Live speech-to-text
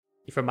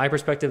from my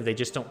perspective, they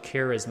just don't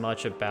care as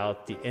much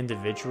about the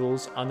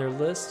individuals on their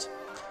list.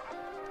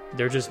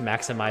 They're just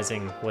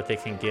maximizing what they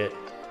can get,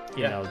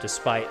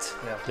 despite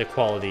the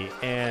quality.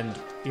 And,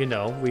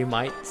 we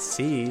might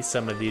see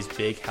some of these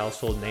big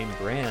household name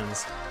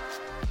brands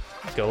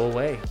go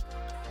away.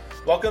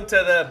 Welcome to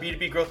the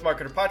B2B Growth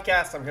Marketer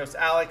Podcast. I'm your host,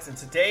 Alex, and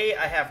today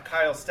I have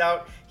Kyle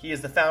Stout. He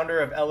is the founder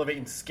of Elevate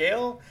and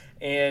Scale,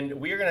 and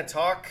we're going to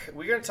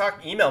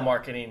talk email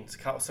marketing.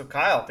 So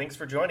Kyle, thanks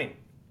for joining.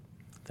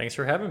 Thanks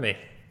for having me.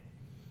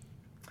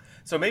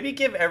 So maybe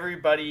give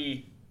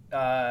everybody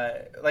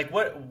why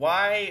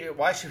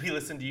should we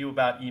listen to you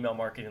about email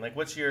marketing?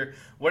 What is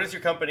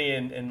your company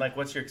and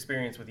what's your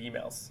experience with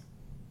emails?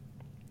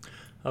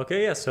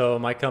 Okay, yeah. So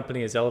my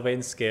company is Elevate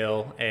and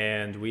Scale,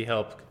 and we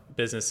help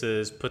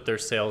businesses put their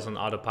sales on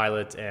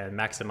autopilot and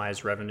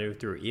maximize revenue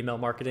through email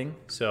marketing.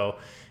 So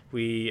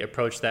we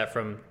approach that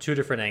from two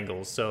different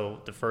angles.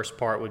 So the first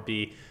part would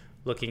be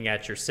looking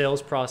at your sales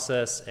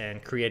process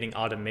and creating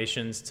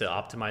automations to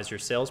optimize your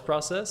sales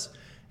process,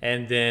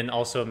 and then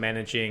also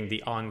managing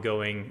the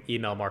ongoing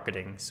email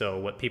marketing. So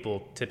what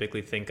people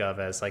typically think of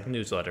as like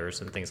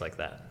newsletters and things like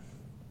that.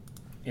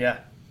 Yeah.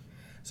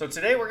 So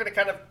today we're going to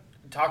kind of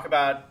talk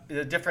about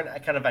the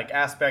different kind of like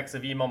aspects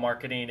of email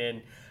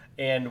marketing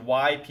and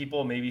why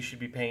people maybe should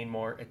be paying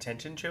more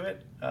attention to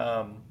it.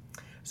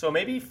 So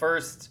maybe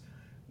first,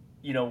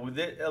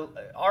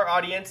 our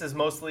audience is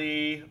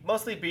mostly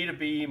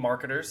B2B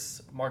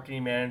marketers,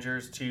 marketing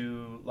managers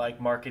to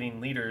like marketing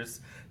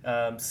leaders.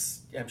 I'm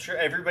sure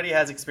everybody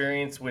has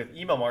experience with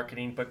email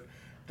marketing, but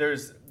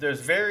there's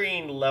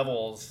varying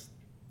levels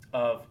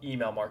of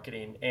email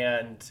marketing,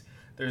 and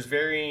there's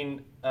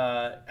varying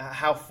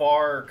how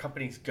far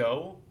companies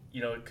go.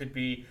 It could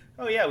be,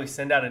 we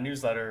send out a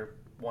newsletter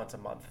once a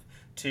month,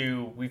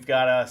 to we've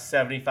got a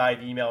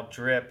 75 email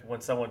drip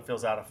when someone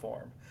fills out a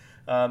form.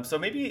 So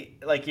maybe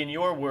like in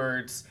your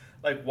words,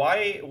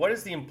 what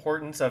is the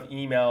importance of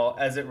email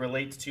as it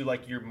relates to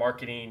like your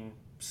marketing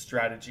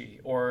strategy,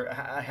 or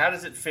how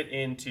does it fit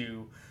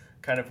into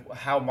kind of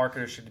how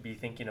marketers should be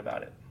thinking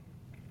about it?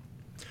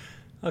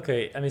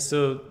 Okay. I mean,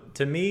 so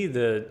to me,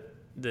 the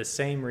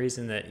same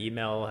reason that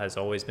email has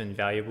always been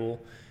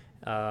valuable,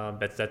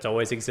 but that's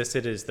always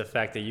existed, is the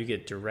fact that you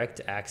get direct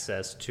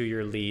access to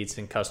your leads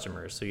and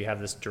customers. So you have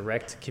this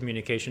direct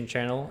communication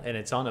channel, and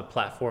it's on a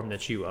platform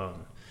that you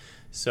own.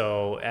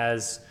 So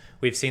as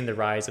we've seen the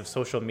rise of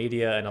social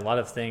media and a lot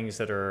of things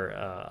that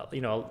are,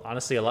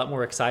 honestly, a lot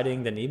more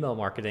exciting than email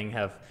marketing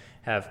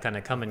have kind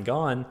of come and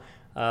gone.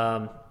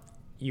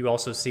 You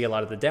also see a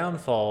lot of the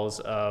downfalls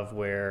of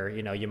where,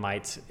 you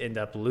might end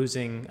up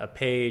losing a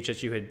page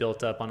that you had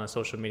built up on a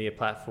social media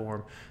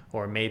platform,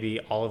 or maybe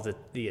all of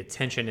the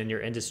attention in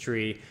your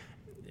industry,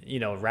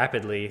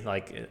 rapidly,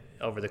 like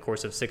over the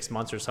course of 6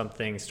 months or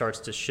something, starts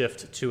to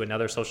shift to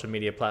another social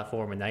media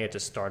platform, and now you have to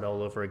start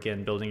all over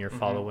again building your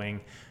following.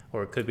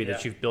 Or it could be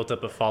that you've built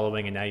up a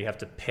following and now you have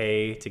to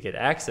pay to get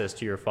access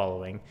to your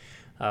following.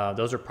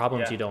 Those are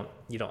problems you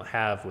don't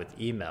have with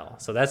email.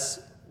 So that's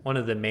one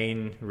of the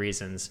main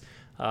reasons.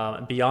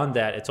 Beyond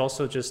that, it's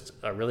also just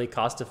a really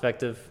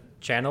cost-effective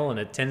channel, and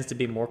it tends to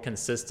be more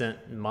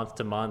consistent month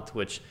to month,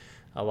 which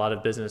a lot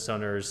of business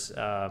owners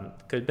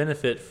could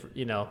benefit,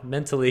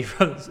 mentally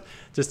from,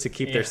 just to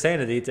keep their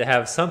sanity, to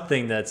have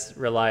something that's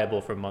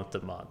reliable from month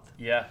to month.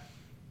 Yeah.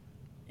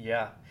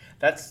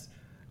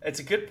 It's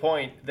a good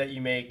point that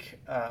you make,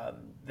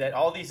 that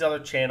all these other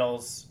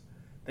channels,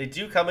 they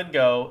do come and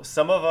go.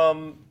 Some of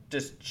them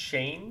just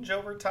change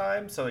over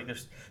time. So like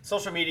there's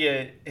social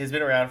media has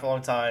been around for a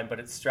long time, but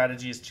its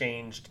strategy has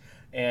changed,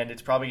 and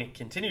it's probably going to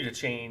continue to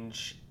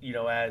change,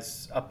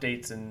 as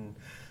updates and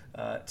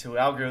to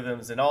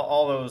algorithms and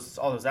all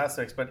those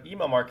aspects. But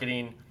email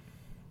marketing,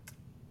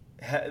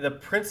 the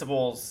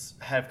principles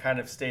have kind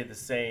of stayed the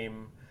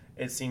same,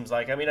 it seems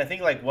like. I mean, I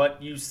think like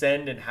what you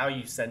send and how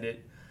you send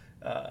it,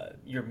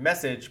 your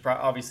message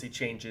obviously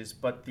changes,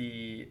 but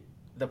the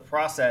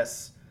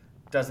process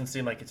doesn't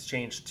seem like it's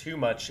changed too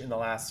much in the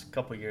last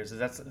couple of years. Is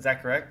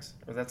that correct?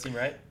 Or does that seem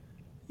right?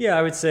 Yeah,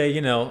 I would say,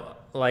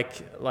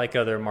 like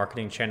other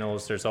marketing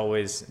channels, there's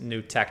always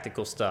new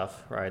tactical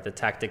stuff, right? The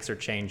tactics are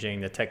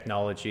changing, the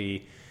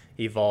technology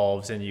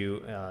evolves, and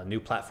new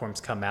platforms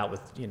come out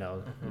with,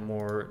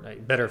 more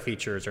better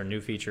features or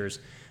new features.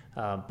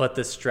 But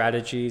the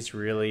strategies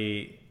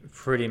really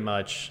pretty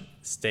much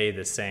stay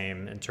the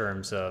same in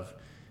terms of,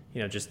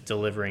 just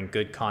delivering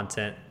good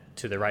content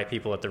to the right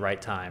people at the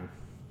right time.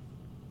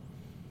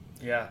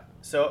 Yeah.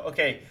 So,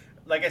 okay.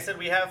 Like I said,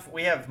 we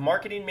have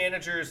marketing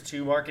managers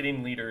to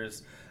marketing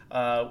leaders.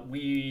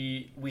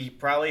 We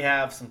probably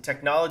have some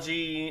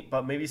technology,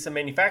 but maybe some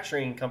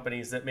manufacturing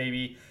companies that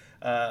maybe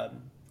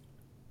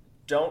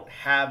don't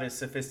have as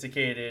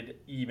sophisticated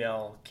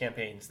email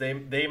campaigns.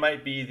 They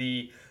might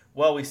be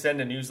we send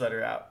a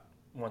newsletter out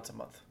once a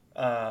month.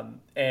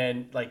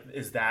 And like,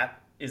 is that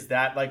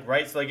like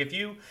right? So like if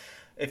you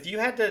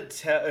had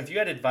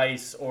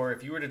advice, or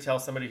if you were to tell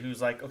somebody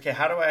who's like, okay,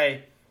 how do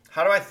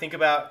I think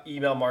about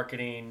email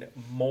marketing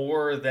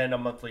more than a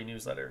monthly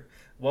newsletter?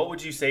 What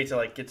would you say to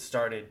like get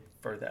started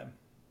for them?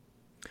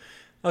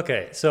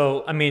 Okay,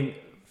 so I mean,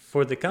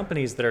 for the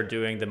companies that are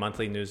doing the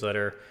monthly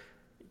newsletter,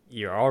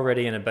 you're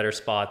already in a better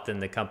spot than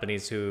the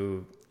companies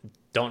who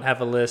don't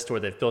have a list or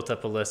they've built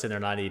up a list and they're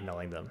not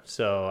emailing them.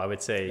 So I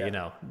would say,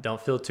 Yeah.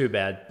 don't feel too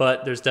bad,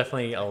 but there's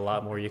definitely a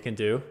lot more you can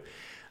do.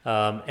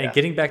 And Yeah.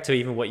 getting back to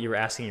even what you were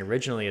asking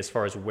originally, as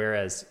far as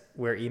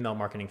where email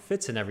marketing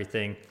fits and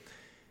everything,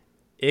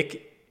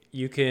 it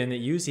you can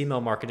use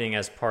email marketing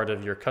as part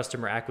of your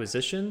customer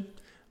acquisition,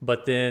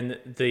 but then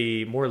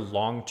the more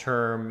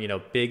long-term,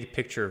 big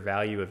picture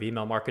value of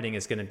email marketing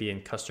is going to be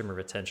in customer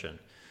retention.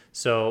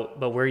 So,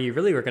 but where you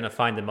really are going to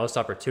find the most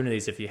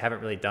opportunities if you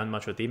haven't really done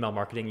much with email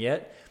marketing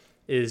yet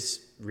is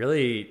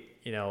really,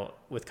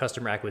 with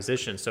customer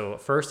acquisition. So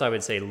first I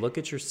would say look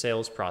at your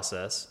sales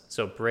process.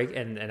 So break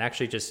and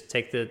actually just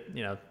take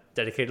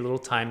dedicate a little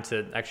time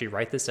to actually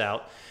write this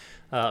out.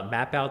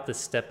 Map out the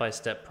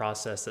step-by-step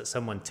process that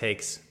someone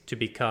takes to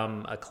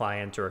become a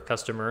client or a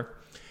customer,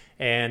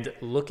 and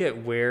look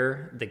at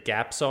where the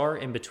gaps are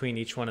in between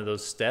each one of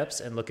those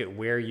steps, and look at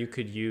where you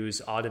could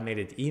use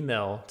automated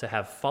email to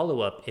have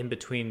follow-up in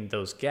between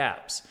those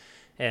gaps.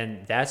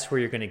 And that's where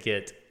you're going to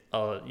get a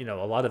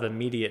lot of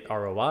immediate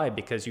ROI,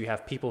 because you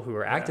have people who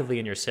are Yeah. actively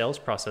in your sales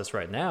process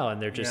right now,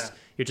 and Yeah.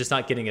 you're just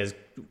not getting as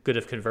good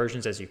of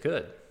conversions as you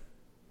could.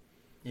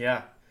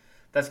 Yeah.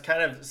 That's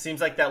kind of seems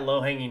like that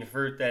low hanging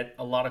fruit that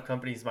a lot of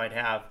companies might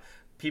have.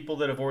 People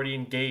that have already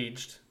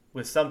engaged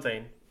with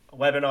something, a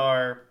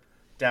webinar,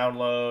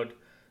 download,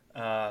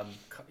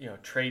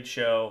 trade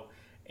show,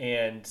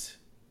 and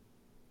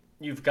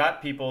you've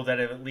got people that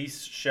have at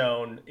least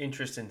shown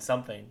interest in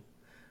something.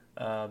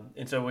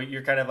 And so what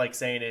you're kind of like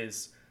saying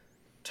is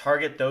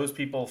target those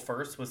people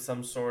first with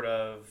some sort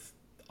of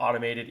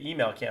automated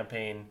email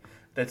campaign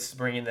that's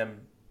bringing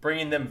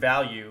them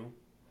value,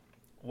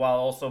 while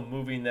also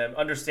moving them,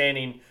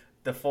 understanding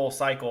the full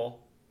cycle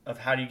of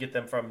how do you get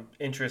them from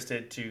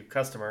interested to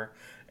customer,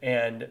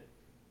 and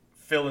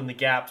fill in the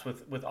gaps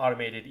with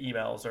automated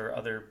emails or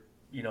other,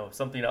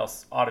 something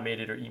else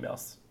automated or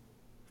emails.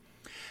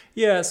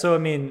 Yeah, so I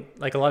mean,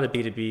 like a lot of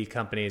B2B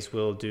companies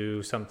will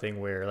do something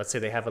where, let's say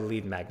they have a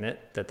lead magnet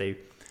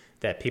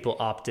that people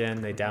opt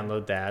in, they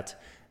download that,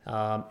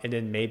 and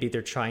then maybe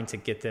they're trying to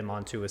get them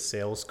onto a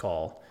sales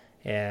call,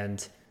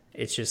 and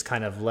it's just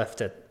kind of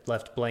left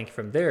blank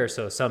from there.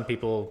 So some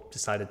people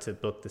decided to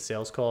book the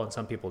sales call and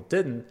some people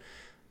didn't,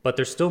 but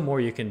there's still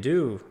more you can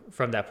do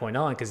from that point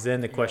on, because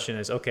then the Yeah. question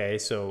is, okay,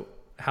 so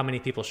how many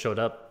people showed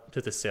up to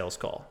the sales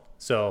call?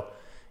 So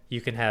you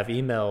can have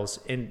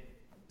emails in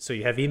so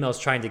you have emails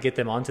trying to get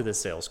them onto the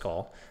sales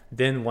call.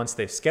 Then once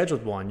they've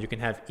scheduled one, you can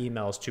have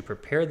emails to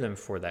prepare them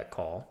for that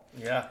call.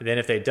 Yeah. And then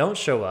if they don't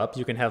show up,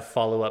 you can have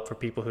follow up for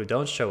people who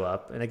don't show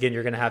up. And again,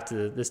 you're going to have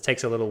to, this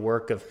takes a little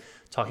work of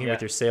talking Yeah.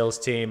 with your sales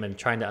team and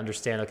trying to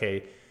understand,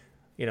 okay,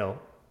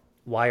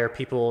 why are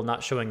people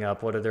not showing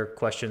up? What are their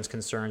questions,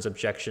 concerns,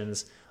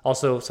 objections?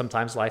 Also,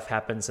 sometimes life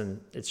happens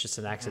and it's just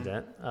an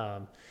accident.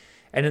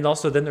 And then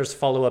also then there's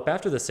follow up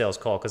after the sales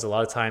call, because a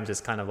lot of times it's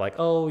kind of like,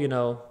 oh,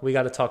 we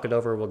got to talk it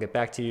over. We'll get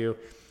back to you.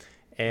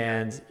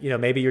 And,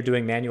 maybe you're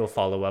doing manual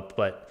follow up,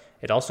 but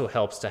it also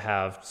helps to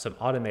have some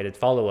automated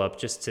follow up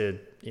just to,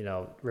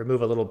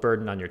 remove a little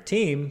burden on your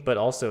team. But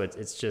also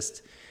it's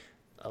just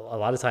a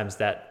lot of times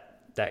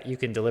that you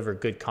can deliver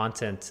good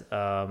content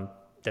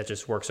that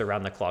just works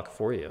around the clock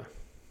for you.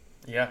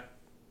 Yeah.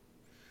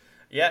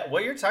 Yeah.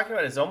 What you're talking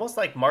about is almost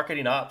like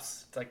marketing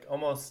ops.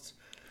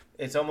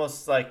 It's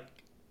almost like,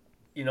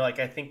 like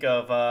I think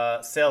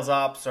of sales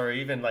ops, or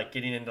even like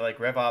getting into like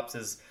rev ops,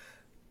 is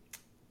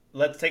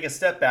let's take a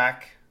step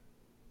back.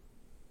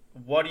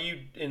 What do you,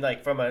 in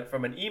like from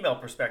an email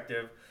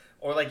perspective,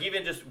 or like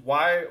even just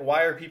why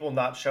are people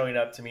not showing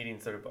up to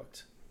meetings that are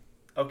booked?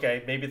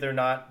 Okay, maybe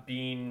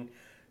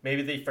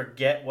they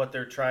forget what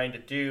they're trying to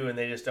do and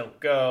they just don't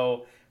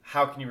go.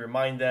 How can you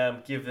remind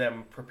them,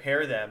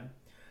 prepare them,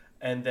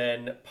 and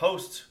then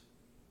post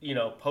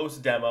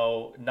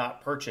demo,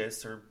 not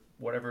purchase, or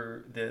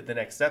whatever the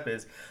next step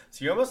is.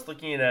 So you're almost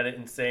looking at it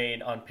and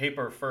saying, on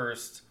paper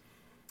first,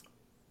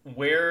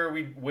 where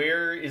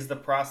is the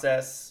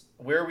process,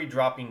 where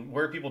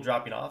are people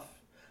dropping off,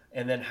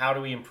 and then how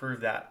do we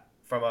improve that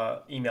from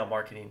a email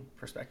marketing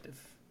perspective?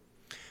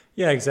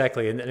 Yeah,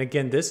 exactly. And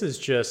again, this is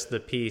just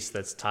the piece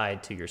that's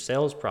tied to your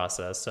sales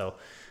process. So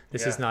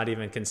this is Yeah. not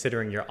even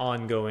considering your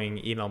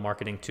ongoing email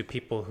marketing to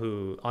people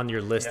who on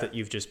your list Yeah. that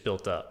you've just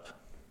built up.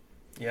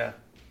 Yeah.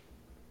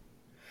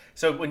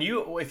 So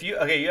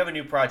you have a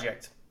new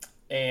project,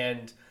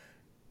 and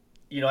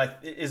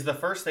is the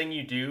first thing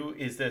you do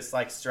is this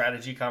like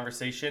strategy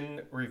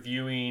conversation,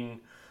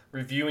 reviewing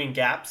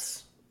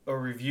gaps or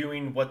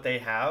reviewing what they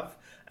have,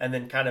 and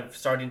then kind of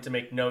starting to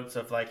make notes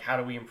of like, how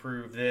do we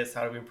improve this,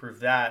 how do we improve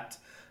that,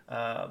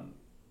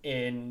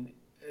 in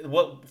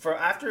what for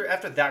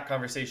after that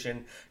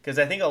conversation. Because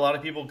I think a lot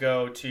of people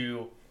go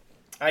to,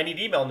 I need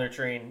email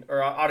nurturing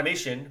or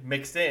automation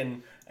mixed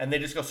in, and they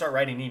just go start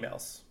writing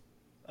emails,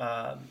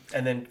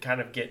 and then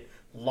kind of get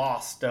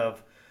lost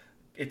of,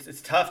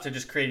 it's tough to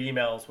just create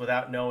emails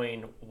without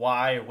knowing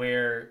where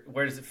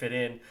does it fit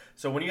in.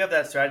 So when you have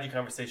that strategy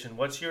conversation,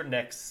 what's your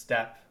next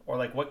step, or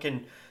like what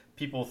can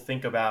people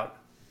think about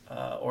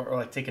or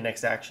like take a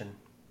next action?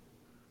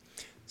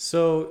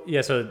 So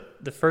yeah, so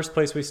the first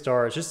place we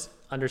start is just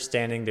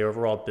understanding the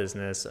overall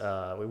business.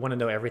 We want to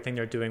know everything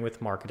they're doing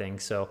with marketing,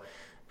 so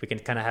we can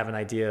kind of have an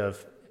idea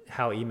of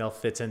how email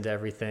fits into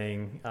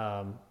everything.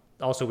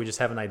 Also, we just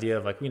have an idea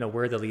of like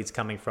where the leads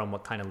coming from,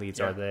 what kind of leads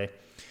are they.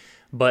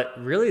 But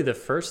really, the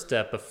first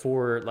step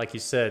before, like you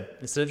said,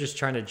 instead of just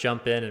trying to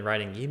jump in and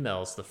writing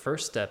emails, the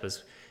first step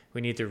is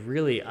we need to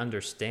really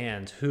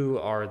understand who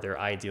are their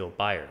ideal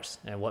buyers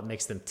and what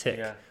makes them tick.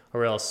 Yeah.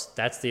 Or else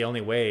that's the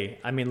only way.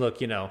 I mean, look,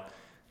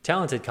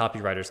 talented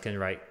copywriters can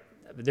write,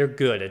 they're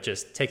good at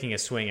just taking a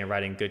swing and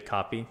writing good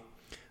copy.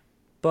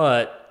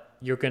 But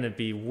you're going to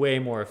be way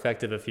more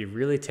effective if you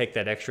really take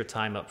that extra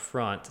time up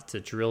front to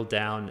drill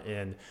down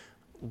in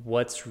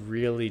what's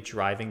really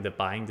driving the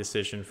buying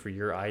decision for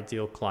your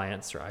ideal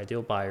clients or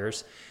ideal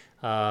buyers.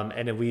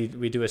 And then we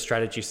do a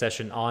strategy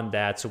session on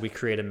that. So we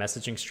create a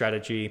messaging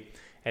strategy.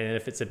 And then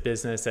if it's a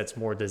business that's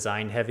more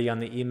design heavy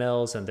on the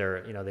emails and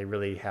they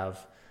really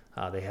have,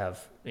 they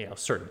have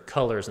certain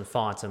colors and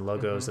fonts and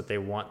logos that they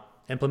want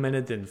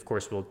implemented, then of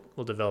course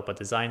we'll develop a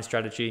design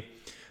strategy.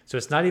 So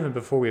it's not even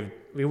before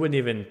we wouldn't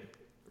even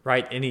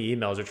write any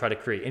emails or try to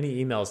create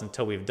any emails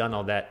until we've done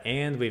all that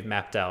and we've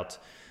mapped out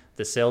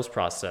the sales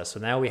process. So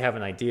now we have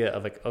an idea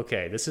of like,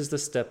 okay, this is the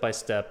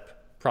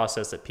step-by-step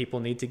process that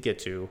people need to get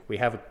to. We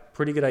have a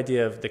pretty good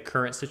idea of the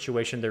current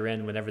situation they're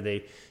in whenever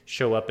they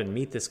show up and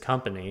meet this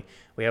company.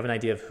 We have an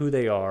idea of who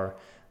they are,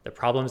 the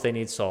problems they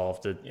need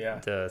solved,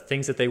 the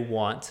things that they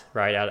want,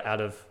 right,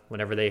 out of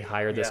whenever they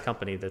hire this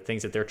company, the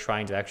things that they're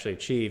trying to actually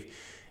achieve.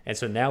 And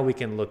so now we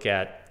can look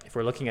at, if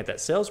we're looking at that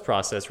sales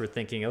process, we're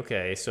thinking,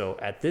 okay, so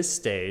at this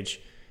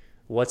stage,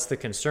 what's the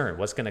concern?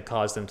 What's going to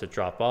cause them to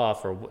drop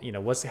off? Or,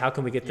 how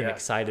can we get them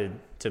excited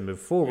to move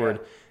forward?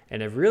 Yeah.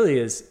 And it really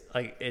is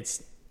like,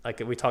 it's like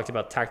we talked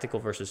about tactical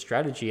versus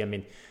strategy. I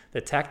mean,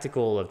 the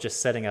tactical of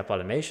just setting up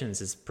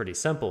automations is pretty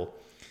simple.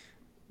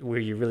 Where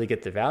you really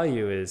get the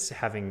value is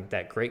having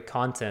that great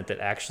content that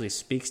actually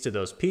speaks to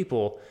those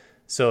people.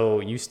 So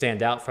you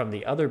stand out from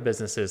the other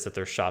businesses that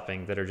they're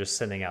shopping that are just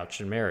sending out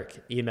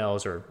generic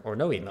emails or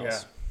no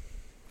emails.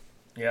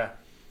 Yeah.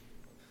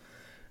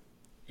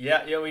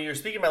 When you're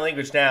speaking my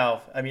language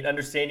now, I mean,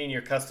 understanding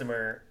your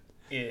customer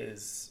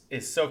is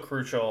so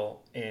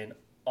crucial in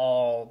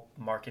all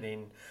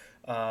marketing.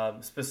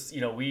 We're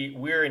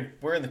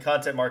in the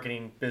content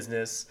marketing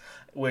business,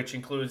 which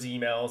includes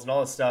emails and all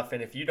this stuff.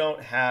 And if you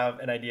don't have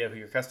an idea of who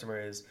your customer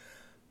is,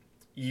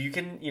 you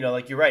can,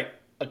 like you're right,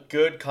 a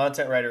good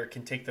content writer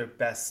can take their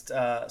best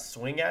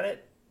swing at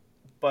it.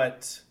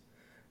 But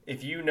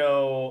if you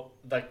know,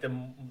 like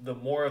the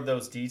more of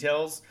those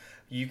details,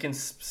 you can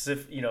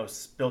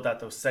build out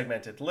those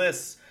segmented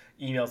lists.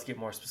 Emails get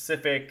more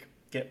specific,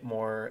 get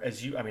more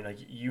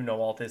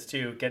all this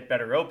too. Get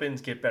better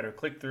opens, get better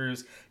click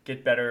throughs,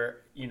 get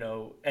better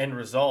end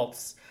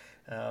results.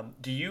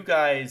 Do you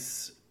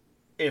guys,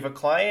 if a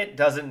client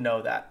doesn't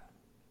know that,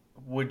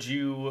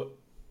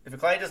 if a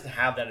client doesn't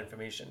have that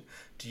information,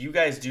 do you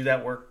guys do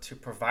that work to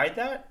provide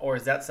that, or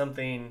is that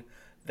something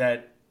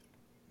that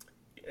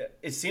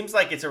it seems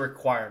like it's a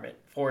requirement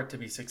for it to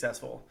be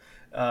successful?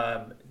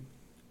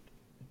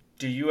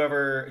 Do you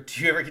ever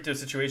get to a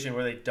situation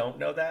where they don't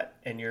know that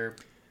and you're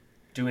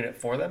doing it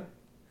for them?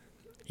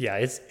 Yeah,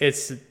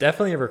 it's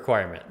definitely a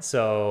requirement.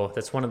 So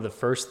that's one of the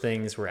first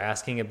things we're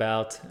asking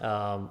about.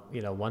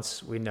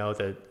 Once we know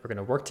that we're going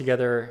to work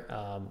together,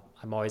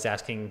 I'm always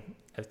asking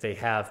if they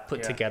have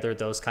put together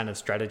those kind of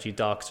strategy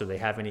docs or they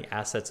have any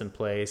assets in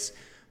place.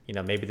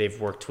 Maybe they've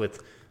worked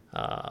with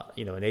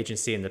an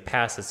agency in the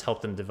past that's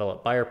helped them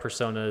develop buyer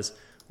personas,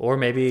 or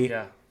maybe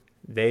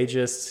they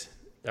just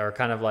are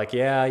kind of like,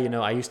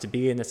 I used to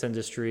be in this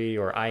industry,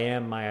 or I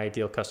am my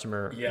ideal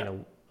customer.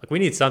 Like we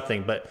need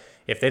something, but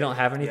if they don't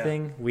have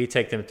anything, we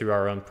take them through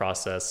our own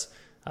process,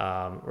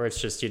 where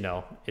it's just,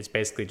 it's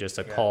basically just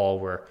a call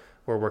where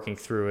we're working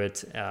through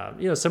it,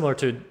 similar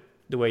to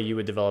the way you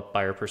would develop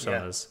buyer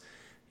personas.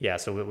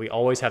 So we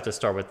always have to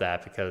start with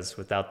that, because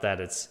without that,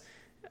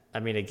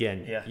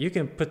 you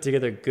can put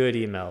together good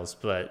emails,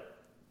 but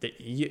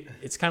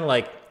it's kind of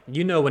like,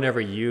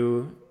 whenever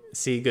you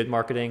see good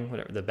marketing,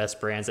 whatever the best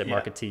brands that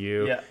market to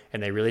you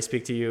and they really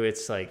speak to you,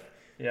 it's like,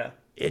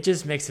 it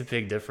just makes a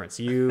big difference.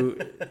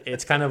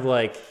 It's kind of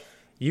like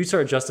you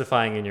start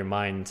justifying in your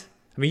mind.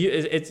 I mean,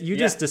 you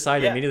just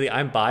decide immediately,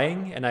 I'm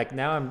buying, and like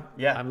now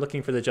I'm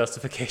looking for the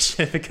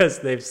justification because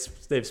they've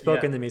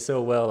spoken to me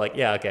so well. Like,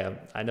 okay,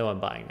 I know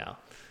I'm buying now.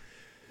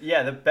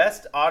 Yeah, the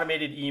best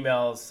automated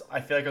emails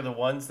I feel like are the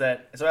ones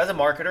that. So as a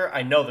marketer,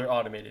 I know they're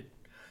automated,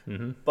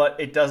 but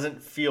it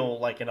doesn't feel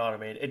like an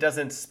automated. It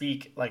doesn't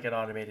speak like an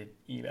automated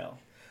email,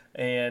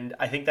 and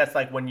I think that's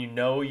like when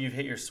you've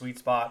hit your sweet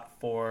spot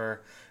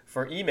for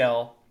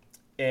email,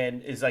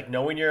 and is like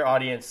knowing your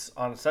audience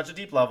on such a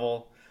deep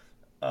level,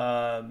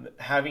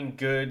 having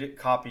good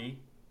copy,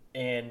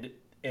 and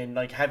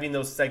like having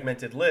those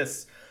segmented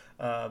lists,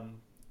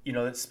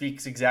 that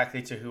speaks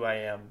exactly to who I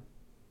am.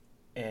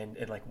 and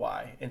like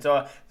why. And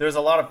so there's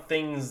a lot of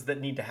things that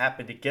need to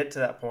happen to get to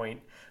that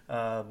point,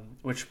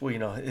 which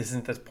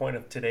isn't the point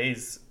of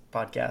today's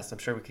podcast. I'm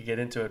sure we could get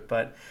into it,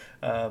 but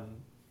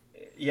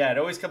yeah, it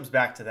always comes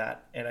back to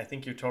that. And I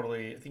think you're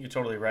totally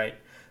right.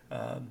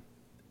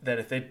 That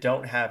if they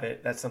don't have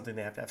it, that's something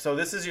they have to have. So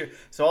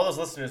so all those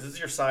listeners, this is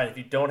your sign. If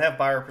you don't have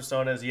buyer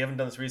personas, you haven't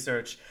done this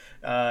research,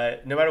 no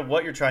matter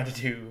what you're trying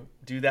to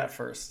do that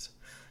first.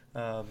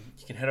 You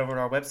can head over to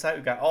our website.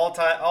 We've got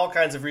all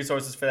kinds of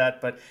resources for that,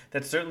 but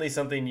that's certainly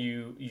something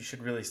you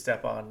should really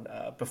step on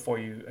before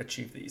you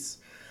achieve these.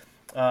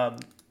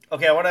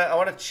 Okay, I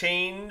want to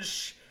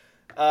change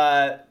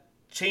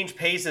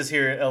paces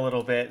here a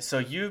little bit. So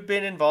you've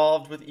been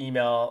involved with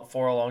email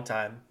for a long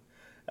time.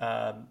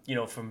 From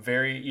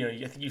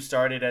I think you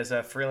started as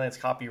a freelance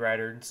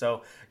copywriter, and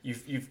so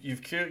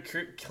you've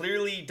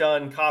clearly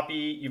done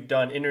copy, you've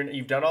done internet,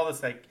 you've done all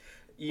this like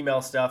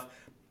email stuff.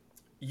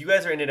 You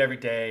guys are in it every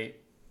day.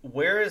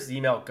 Where is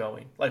email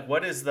going? Like,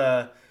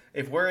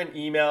 if we're in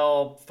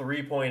email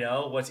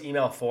 3.0, what's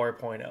email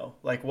 4.0?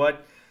 Like,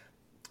 what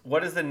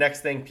is the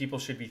next thing people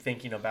should be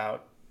thinking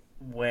about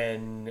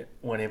when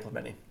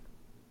implementing?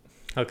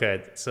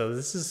 Okay, so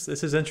this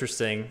is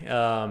interesting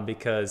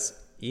because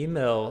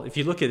email, if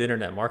you look at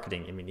internet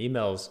marketing, I mean,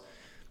 email's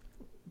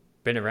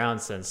been around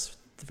since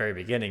the very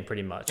beginning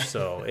pretty much.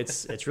 So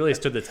it's really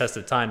stood the test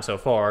of time so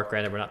far.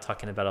 Granted, we're not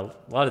talking about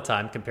a lot of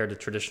time compared to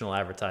traditional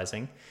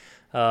advertising.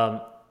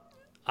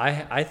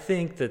 I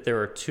think that there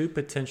are two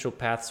potential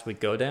paths we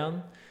go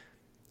down,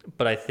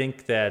 but I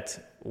think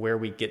that where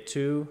we get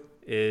to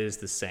is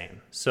the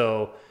same.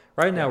 So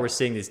right now we're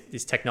seeing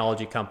these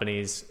technology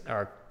companies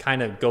are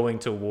kind of going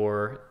to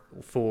war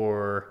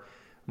for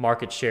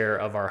market share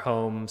of our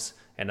homes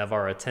and of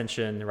our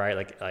attention, right?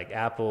 Like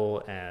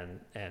Apple and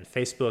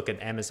Facebook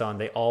and Amazon,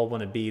 they all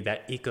want to be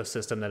that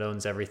ecosystem that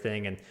owns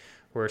everything. And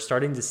we're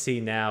starting to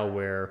see now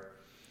where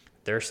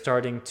they're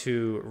starting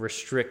to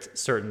restrict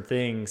certain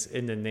things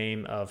in the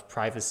name of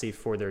privacy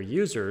for their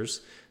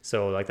users.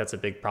 So like that's a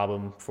big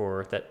problem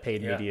for that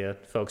paid media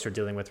folks are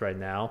dealing with right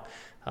now.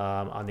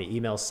 On the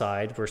email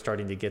side, we're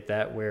starting to get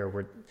that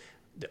where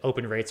the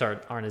open rates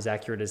aren't as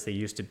accurate as they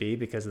used to be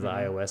because of the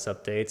iOS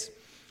updates.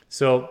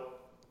 So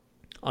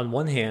on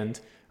one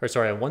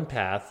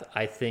path,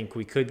 I think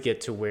we could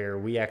get to where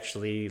we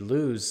actually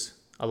lose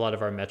a lot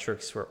of our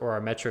metrics or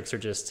our metrics are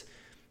just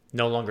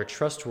no longer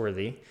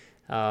trustworthy,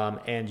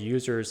 and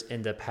users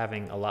end up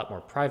having a lot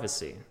more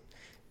privacy.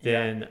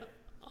 Then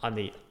on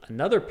the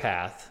another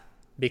path,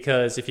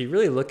 because if you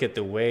really look at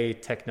the way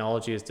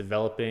technology is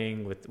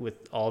developing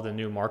with all the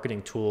new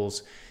marketing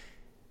tools,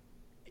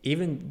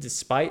 even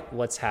despite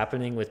what's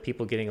happening with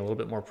people getting a little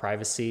bit more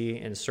privacy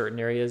in certain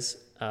areas,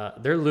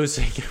 they're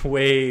losing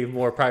way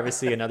more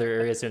privacy in other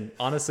areas. And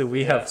honestly,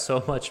 we have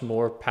so much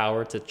more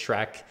power to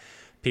track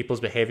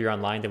people's behavior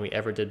online than we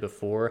ever did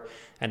before.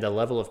 And the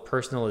level of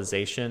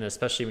personalization,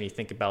 especially when you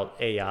think about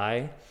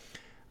AI,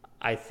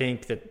 I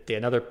think that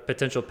another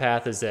potential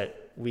path is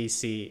that we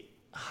see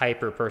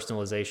hyper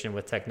personalization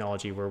with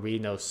technology where we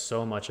know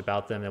so much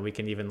about them that we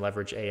can even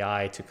leverage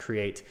AI to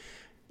create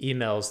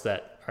emails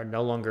that are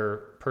no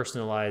longer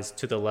personalized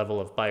to the level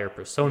of buyer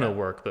persona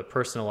work, but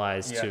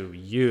personalized to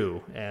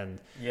you and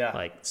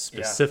like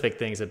specific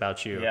things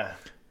about you. Yeah.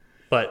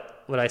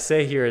 But what I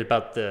say here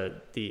about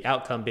the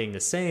outcome being the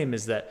same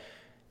is that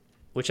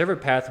whichever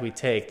path we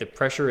take, the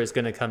pressure is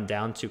going to come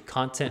down to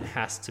content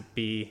has to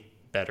be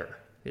better.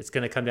 It's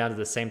going to come down to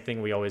the same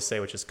thing we always say,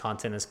 which is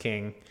content is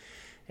king.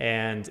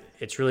 And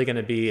it's really going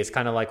to be, it's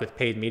kind of like with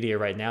paid media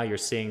right now, you're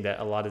seeing that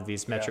a lot of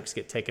these metrics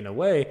get taken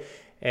away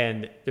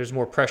and there's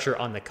more pressure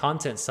on the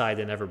content side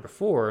than ever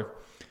before,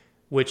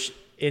 which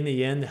in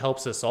the end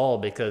helps us all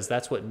because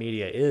that's what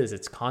media is.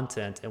 It's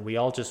content and we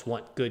all just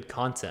want good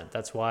content.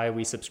 That's why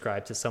we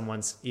subscribe to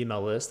someone's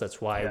email list.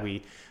 That's why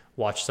we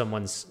watch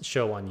someone's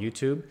show on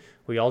YouTube.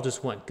 We all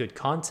just want good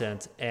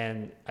content.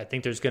 And I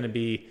think there's going to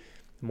be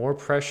more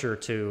pressure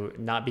to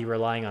not be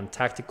relying on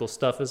tactical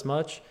stuff as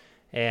much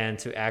and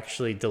to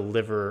actually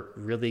deliver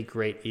really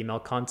great email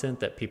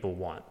content that people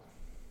want.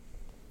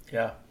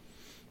 Yeah.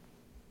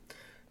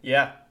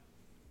 Yeah.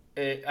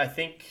 I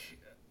think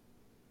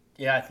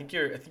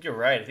you're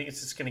right. I think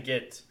it's just going to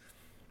get,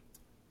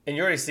 and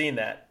you're already seeing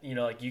that,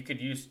 like you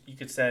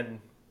could send,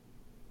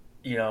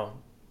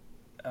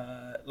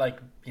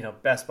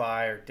 Best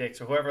Buy or Dick's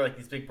or whoever, like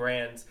these big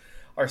brands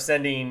are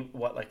sending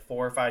like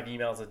 4 or 5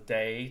 emails a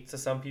day to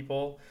some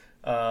people.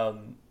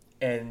 And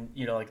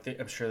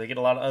I'm sure they get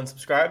a lot of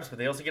unsubscribes, but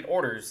they also get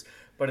orders.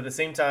 But at the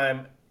same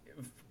time,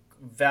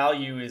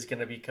 value is going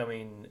to be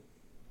coming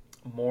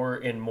more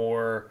and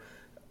more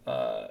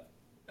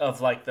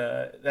of like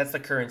that's the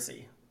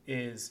currency.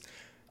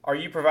 Are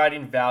you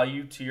providing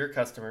value to your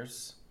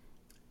customers?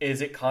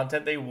 Is it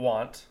content they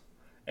want,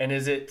 and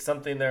is it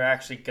something they're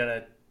actually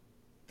gonna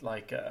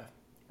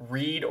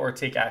read or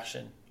take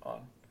action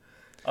on?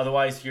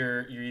 Otherwise,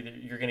 you're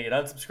gonna get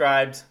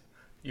unsubscribed,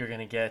 you're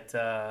gonna get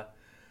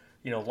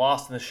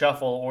lost in the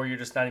shuffle, or you're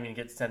just not even gonna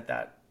get sent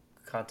that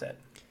content.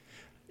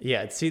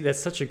 Yeah, see, that's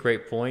such a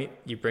great point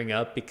you bring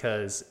up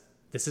because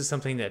this is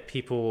something that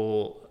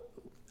people,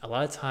 a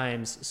lot of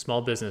times,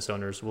 small business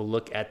owners will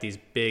look at these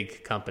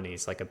big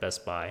companies like a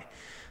Best Buy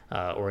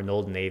or an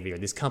Old Navy, or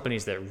these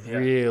companies that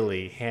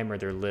really hammer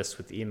their lists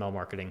with email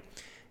marketing.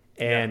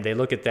 And they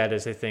look at that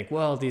as they think,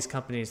 well, these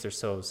companies, they're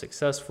so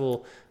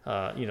successful.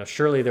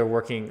 Surely they're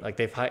working, like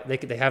they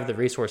have the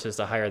resources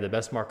to hire the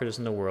best marketers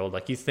in the world.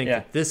 Like you think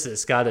that this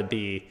has got to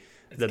be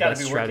the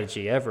best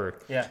strategy ever.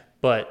 Yeah.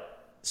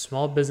 But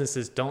small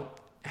businesses don't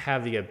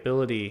have the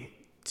ability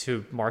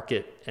to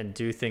market and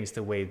do things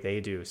the way they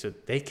do. So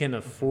they can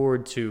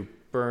afford to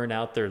burn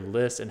out their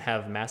list and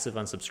have massive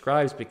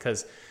unsubscribes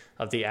because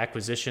of the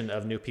acquisition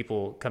of new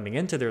people coming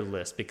into their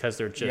list, because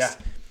they're just...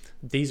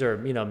 These are,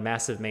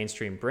 massive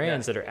mainstream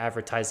brands that are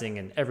advertising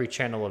in every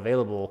channel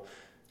available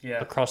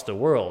across the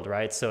world,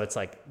 right? So it's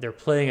like they're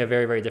playing a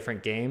very, very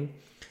different game,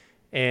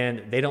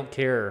 and they don't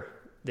care.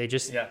 They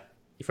just,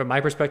 from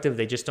my perspective,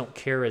 they just don't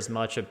care as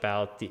much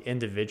about the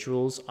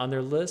individuals on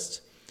their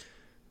list.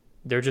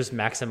 They're just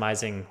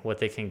maximizing what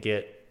they can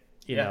get,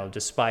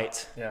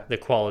 despite the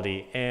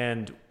quality.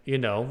 And,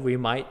 we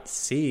might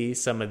see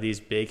some of these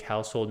big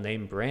household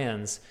name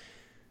brands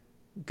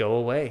go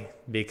away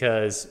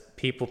because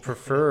people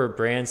prefer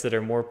brands that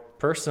are more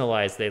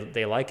personalized.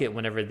 They like it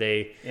whenever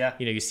they,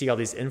 you see all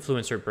these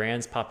influencer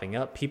brands popping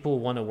up. People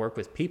want to work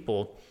with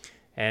people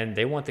and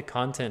they want the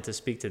content to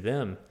speak to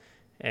them.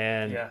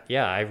 And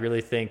I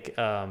really think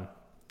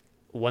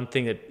one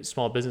thing that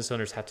small business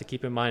owners have to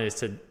keep in mind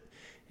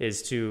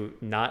is to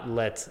not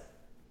let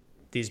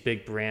these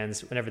big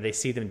brands, whenever they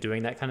see them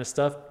doing that kind of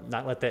stuff,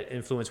 not let that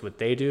influence what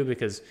they do,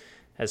 because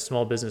as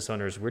small business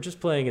owners, we're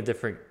playing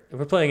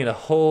in a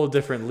whole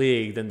different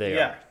league than they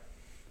are.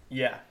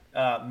 Yeah.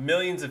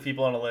 Millions of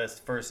people on a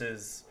list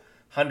versus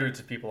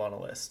hundreds of people on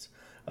a list.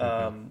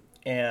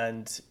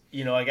 And,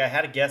 like I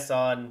had a guest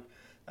on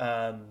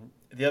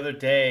the other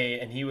day,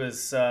 and he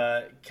was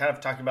kind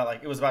of talking about,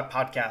 like, it was about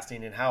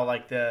podcasting and how,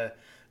 like, the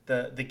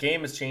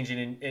game is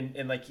changing,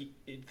 and like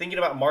thinking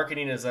about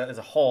marketing as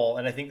a whole,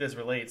 and I think this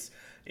relates,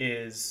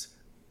 is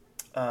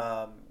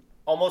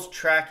almost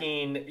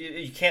tracking.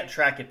 You can't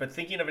track it, but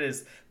thinking of it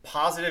as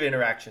positive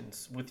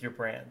interactions with your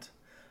brand.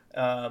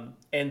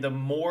 And the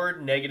more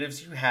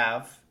negatives you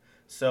have,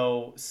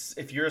 so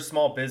if you're a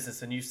small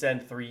business and you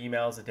send 3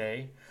 emails a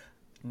day,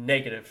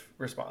 negative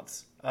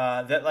response,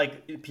 that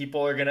like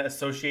people are going to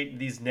associate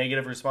these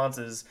negative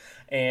responses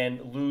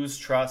and lose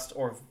trust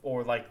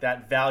or like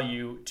that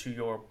value to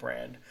your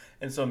brand.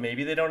 And so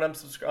maybe they don't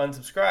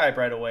unsubscribe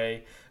right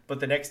away, but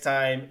the next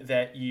time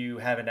that you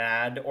have an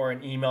ad or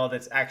an email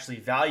that's actually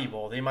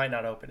valuable, they might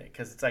not open it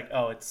because it's like,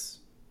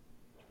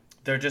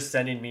 they're just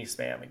sending me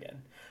spam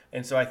again.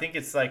 And so I think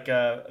it's like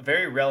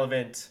very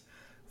relevant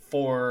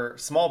for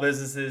small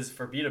businesses,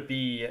 for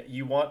B2B.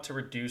 You want to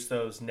reduce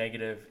those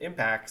negative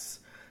impacts,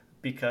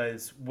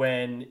 because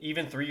when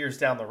even 3 years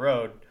down the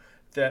road,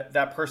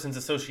 that person's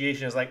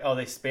association is like,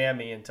 they spam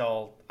me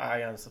until I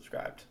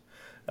unsubscribed.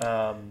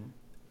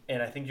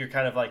 And I think you're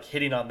kind of like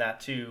hitting on that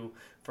too,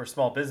 for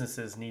small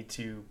businesses need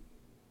to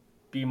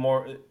be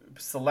more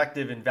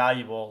selective and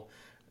valuable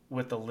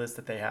with the list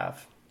that they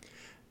have.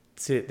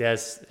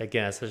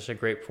 That's such a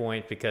great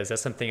point, because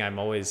that's something I'm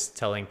always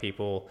telling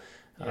people,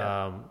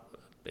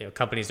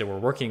 companies that we're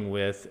working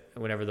with,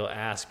 whenever they'll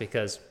ask,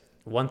 because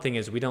one thing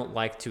is we don't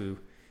like to,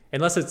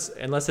 unless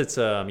it's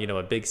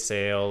a big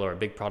sale or a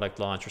big product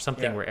launch or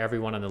something where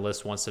everyone on the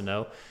list wants to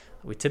know,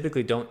 we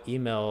typically don't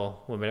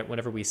email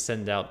whenever we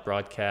send out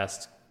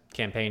broadcast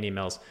campaign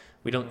emails.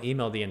 We don't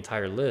email the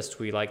entire list.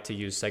 We like to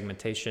use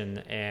segmentation,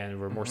 and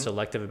we're more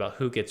selective about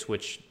who gets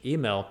which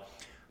email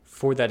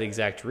for that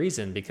exact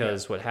reason.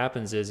 Because what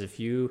happens is,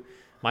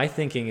 my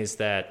thinking is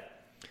that,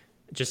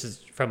 just as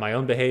from my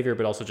own behavior,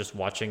 but also just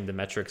watching the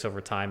metrics over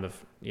time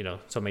of,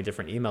 so many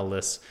different email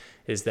lists,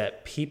 is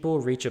that people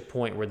reach a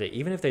point where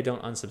even if they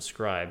don't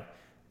unsubscribe,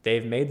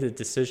 they've made the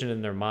decision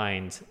in their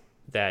mind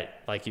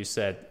that, like you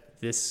said,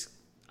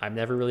 I'm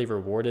never really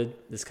rewarded.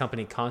 This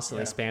company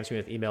constantly spams me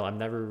with email. I'm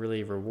never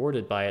really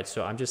rewarded by it.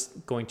 So I'm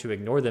just going to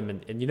ignore them.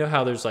 And you know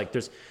how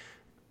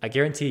I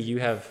guarantee you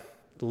have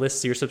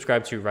lists you're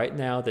subscribed to right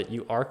now that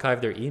you archive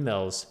their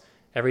emails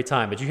every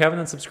time, but you haven't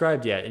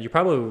unsubscribed yet, and you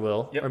probably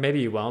will, or maybe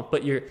you won't,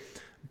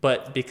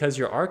 but because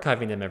you're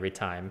archiving them every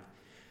time,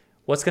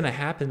 what's going to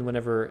happen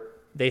whenever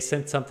they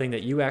sent something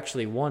that you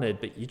actually wanted,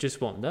 but you just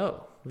won't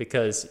know,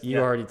 because you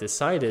already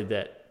decided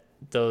that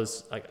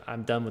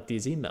I'm done with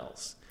these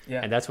emails.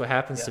 And that's what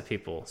happens to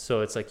people.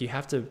 So it's like you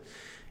have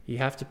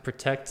to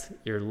protect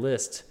your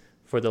list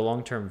for the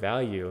long-term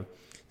value,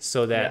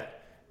 so that,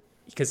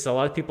 because a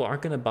lot of people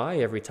aren't going to buy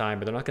every time,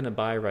 but they're not going to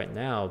buy right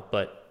now,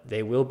 but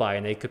they will buy,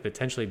 and they could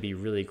potentially be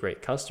really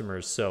great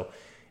customers. So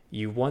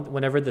you want,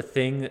 whenever the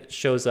thing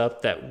shows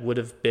up that would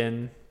have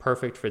been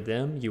perfect for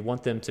them, you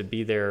want them to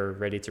be there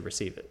ready to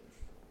receive it.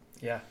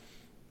 Yeah.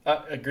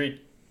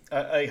 Agreed.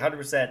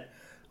 100%.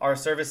 Our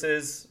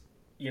services,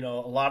 a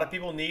lot of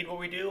people need what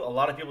we do. A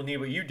lot of people need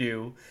what you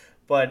do,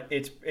 but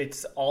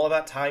it's all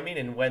about timing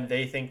and when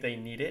they think they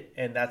need it.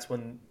 And that's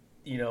when,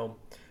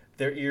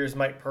 their ears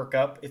might perk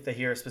up if they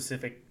hear a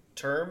specific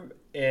term,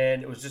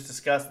 and it was just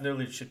discussed in their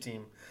leadership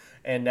team.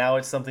 And now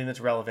it's something that's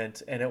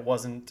relevant, and it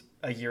wasn't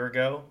a year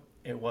ago,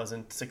 it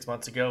wasn't 6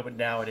 months ago, but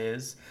now it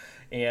is.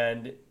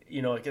 And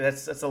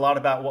that's a lot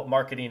about what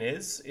marketing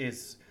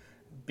is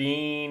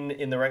being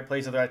in the right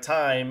place at the right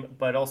time,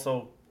 but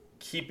also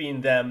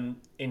keeping them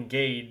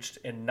engaged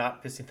and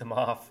not pissing them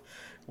off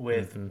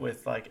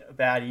with like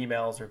bad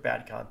emails or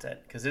bad content,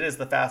 because it is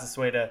the fastest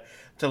way to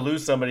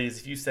lose somebody is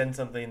if you send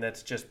something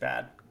that's just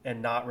bad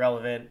and not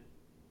relevant,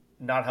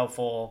 not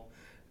helpful,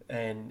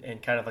 and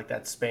kind of like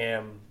that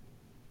spam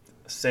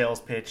sales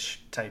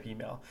pitch type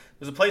email.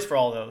 There's a place for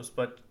all those,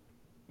 but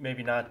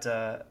maybe not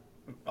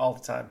all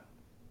the time.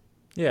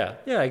 Yeah,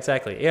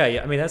 exactly.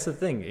 Yeah. I mean, that's the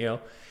thing.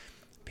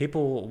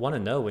 People want to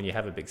know when you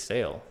have a big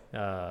sale.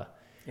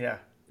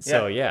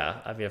 So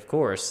I mean, of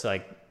course,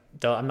 like,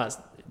 I'm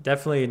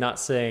definitely not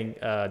saying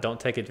don't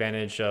take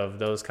advantage of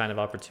those kind of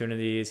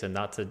opportunities, and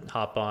not to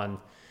hop on,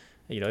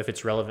 if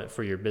it's relevant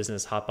for your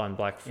business, hop on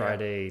Black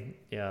Friday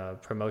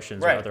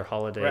promotions or other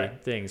holiday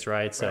things,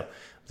 right? So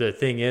the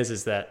thing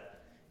is that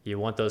you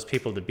want those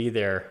people to be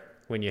there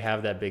when you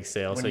have that big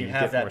sale, so you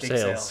get more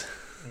sales.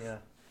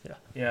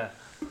 Yeah.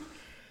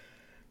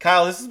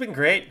 Kyle, this has been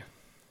great.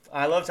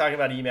 I love talking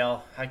about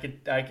email. I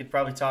could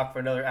probably talk for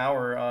another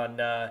hour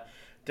on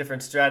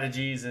different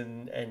strategies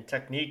and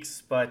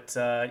techniques, but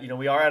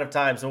we are out of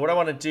time. So what I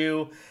want to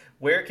do,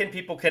 where can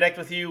people connect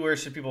with you? Where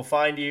should people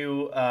find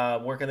you?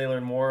 Where can they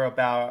learn more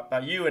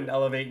about you and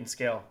Elevate and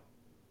Scale?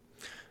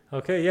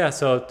 Okay, yeah.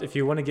 So if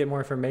you want to get more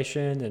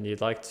information and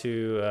you'd like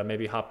to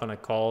maybe hop on a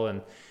call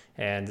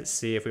and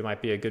see if we might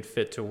be a good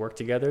fit to work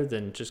together,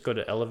 then just go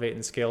to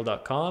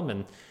elevateandscale.com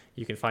and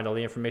you can find all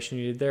the information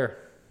you need there.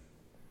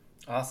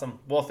 Awesome.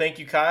 Well, thank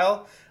you,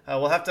 Kyle.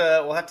 We'll have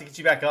to get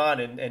you back on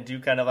and do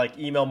kind of like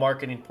email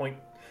marketing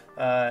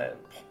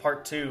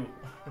part 2.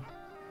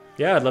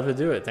 Yeah, I'd love to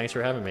do it. Thanks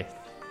for having me.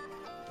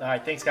 All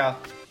right. Thanks, Kyle.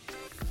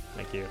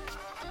 Thank you.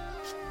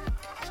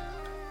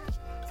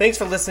 Thanks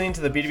for listening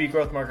to the B2B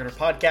Growth Marketer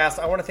podcast.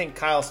 I want to thank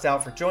Kyle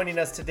Stout for joining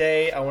us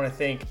today. I want to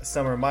thank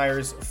Summer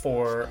Myers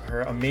for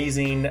her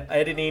amazing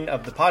editing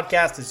of the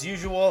podcast as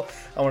usual.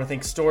 I want to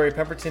thank Story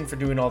Pemberton for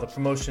doing all the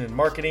promotion and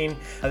marketing.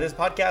 This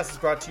podcast is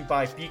brought to you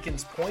by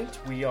Beacons Point.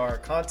 We are a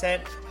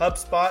content,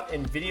 HubSpot,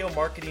 and video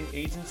marketing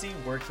agency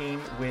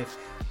working with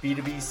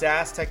B2B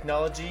SaaS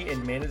technology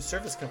and managed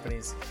service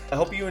companies. I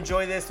hope you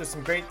enjoy this. There's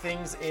some great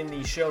things in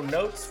the show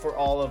notes for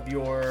all of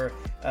your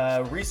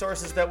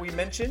resources that we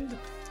mentioned.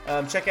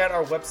 Check out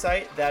our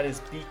website, that is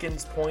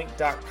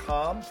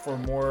beaconspoint.com, for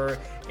more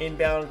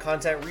inbound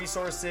content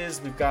resources.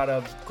 We've got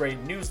a great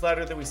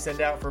newsletter that we send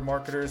out for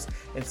marketers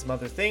and some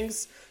other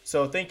things.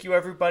 So thank you,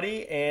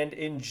 everybody, and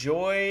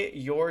enjoy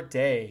your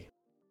day.